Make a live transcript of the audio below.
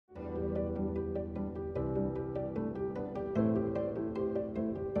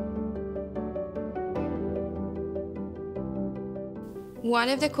One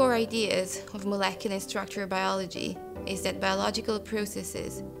of the core ideas of molecular and structural biology is that biological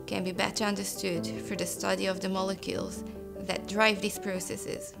processes can be better understood through the study of the molecules that drive these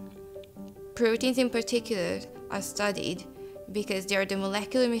processes. Proteins in particular are studied because they are the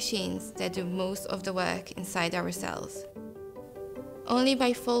molecular machines that do most of the work inside our cells. Only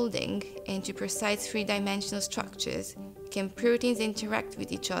by folding into precise three-dimensional structures can proteins interact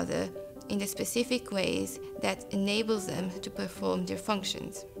with each other in the specific ways that enables them to perform their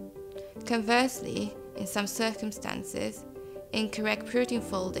functions. Conversely, in some circumstances, incorrect protein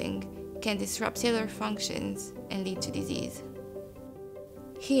folding can disrupt cellular functions and lead to disease.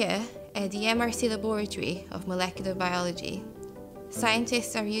 Here, at the MRC Laboratory of Molecular Biology,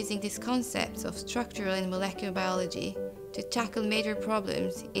 scientists are using these concepts of structural and molecular biology to tackle major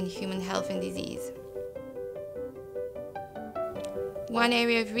problems in human health and disease. One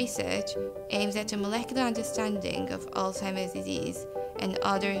area of research aims at a molecular understanding of Alzheimer's disease and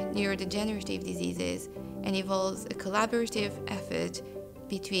other neurodegenerative diseases and involves a collaborative effort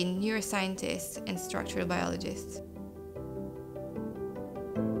between neuroscientists and structural biologists.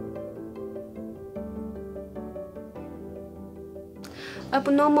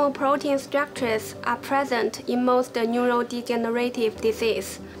 Abnormal protein structures are present in most neurodegenerative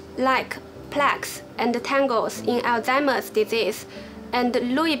disease, like plaques and tangles in Alzheimer's disease, and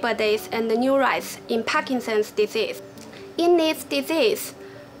Lewy bodies and neurites in Parkinson's disease. In this disease,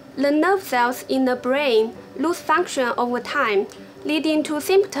 the nerve cells in the brain lose function over time, leading to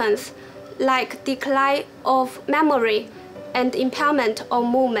symptoms like decline of memory and impairment of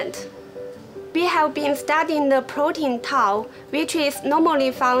movement. We have been studying the protein tau, which is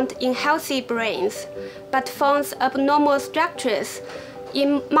normally found in healthy brains, but forms abnormal structures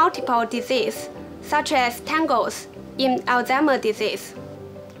in multiple diseases, such as tangles in Alzheimer's disease.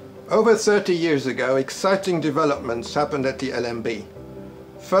 Over 30 years ago, exciting developments happened at the LMB.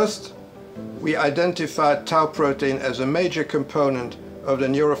 First, we identified tau protein as a major component of the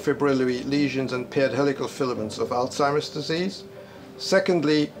neurofibrillary lesions and paired helical filaments of Alzheimer's disease.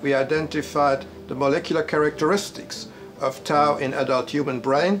 Secondly, we identified the molecular characteristics of tau in adult human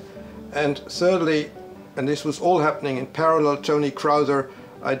brain. And thirdly, and this was all happening in parallel, Tony Krauser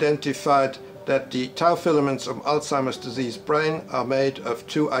identified that the tau filaments of Alzheimer's disease brain are made of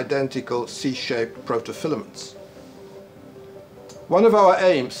two identical C-shaped protofilaments. One of our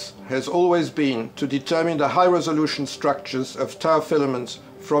aims has always been to determine the high-resolution structures of tau filaments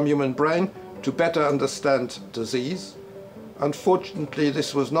from human brain to better understand disease. Unfortunately,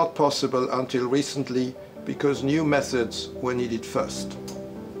 this was not possible until recently because new methods were needed first.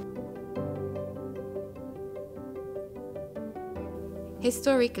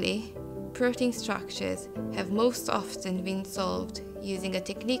 Historically, protein structures have most often been solved using a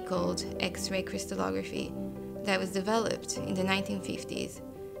technique called X-ray crystallography that was developed in the 1950s,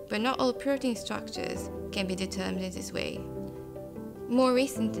 but not all protein structures can be determined in this way. More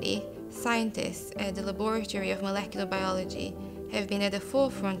recently, scientists at the Laboratory of Molecular Biology have been at the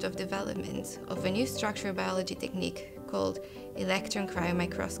forefront of development of a new structural biology technique called electron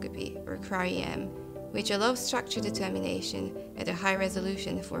cryo-microscopy, or cryo-EM, which allows structure determination at a high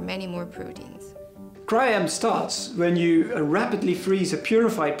resolution for many more proteins. Cryo-EM starts when you rapidly freeze a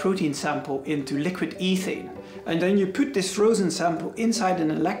purified protein sample into liquid ethane, and then you put this frozen sample inside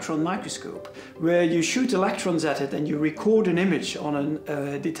an electron microscope where you shoot electrons at it and you record an image on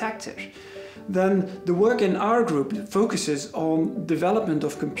a detector. Then the work in our group focuses on development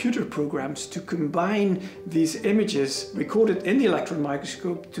of computer programs to combine these images recorded in the electron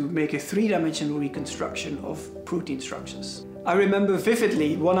microscope to make a three-dimensional reconstruction of protein structures. I remember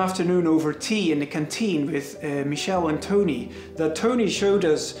vividly one afternoon over tea in the canteen with Michel and Tony, that Tony showed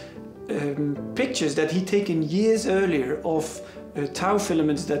us pictures that he'd taken years earlier of tau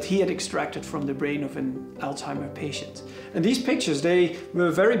filaments that he had extracted from the brain of an Alzheimer patient. And these pictures, they were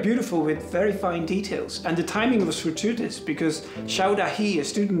very beautiful with very fine details. And the timing was fortuitous because Xiao Dahi, a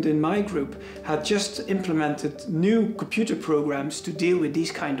student in my group, had just implemented new computer programs to deal with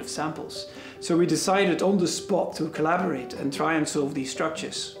these kind of samples. So we decided on the spot to collaborate and try and solve these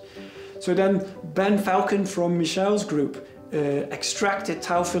structures. So then Ben Falcon from Michel's group extracted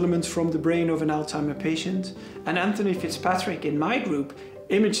tau filaments from the brain of an Alzheimer patient, and Anthony Fitzpatrick in my group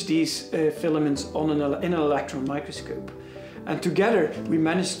imaged these filaments in an electron microscope. And together we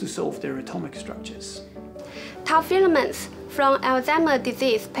managed to solve their atomic structures. Tau filaments from Alzheimer's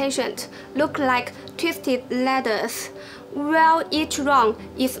disease patients look like twisted ladders, while each rung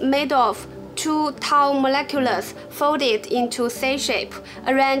is made of two tau molecules folded into C shape,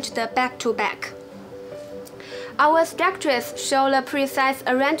 arranged back to back. Our structures show the precise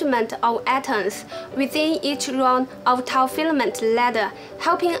arrangement of atoms within each rung of tau filament ladder,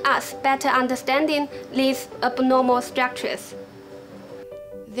 helping us better understanding these abnormal structures.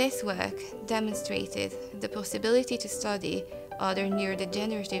 This work demonstrated the possibility to study other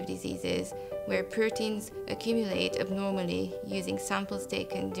neurodegenerative diseases where proteins accumulate abnormally using samples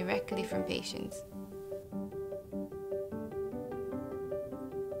taken directly from patients.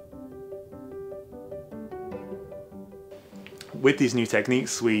 With these new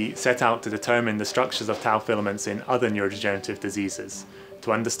techniques, we set out to determine the structures of tau filaments in other neurodegenerative diseases,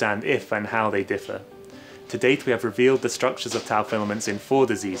 to understand if and how they differ. To date, we have revealed the structures of tau filaments in 4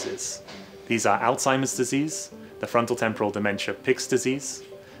 diseases. These are Alzheimer's disease, the frontotemporal dementia Pick's disease,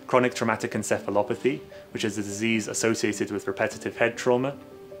 chronic traumatic encephalopathy, which is a disease associated with repetitive head trauma,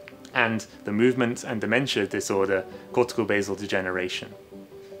 and the movement and dementia disorder corticobasal degeneration.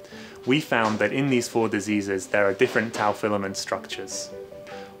 We found that in these 4 diseases there are different tau filament structures.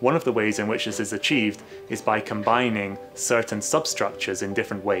 One of the ways in which this is achieved is by combining certain substructures in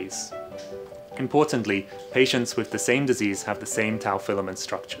different ways. Importantly, patients with the same disease have the same tau filament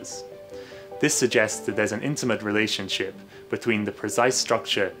structures. This suggests that there's an intimate relationship between the precise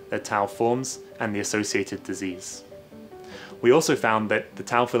structure that tau forms and the associated disease. We also found that the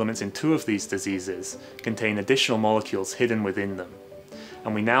tau filaments in 2 of these diseases contain additional molecules hidden within them.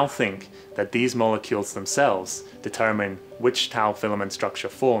 And we now think that these molecules themselves determine which tau filament structure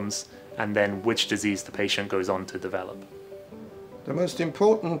forms and then which disease the patient goes on to develop. The most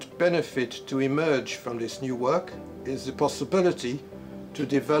important benefit to emerge from this new work is the possibility to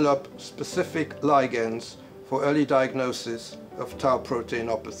develop specific ligands for early diagnosis of tau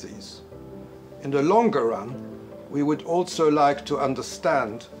proteinopathies. In the longer run, we would also like to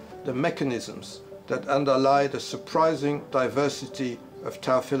understand the mechanisms that underlie the surprising diversity of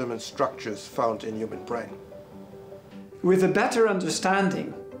tau filament structures found in human brain. With a better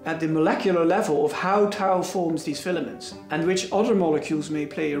understanding at the molecular level of how tau forms these filaments and which other molecules may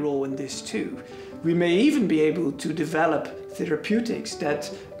play a role in this too, we may even be able to develop therapeutics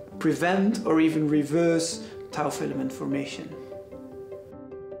that prevent or even reverse tau filament formation.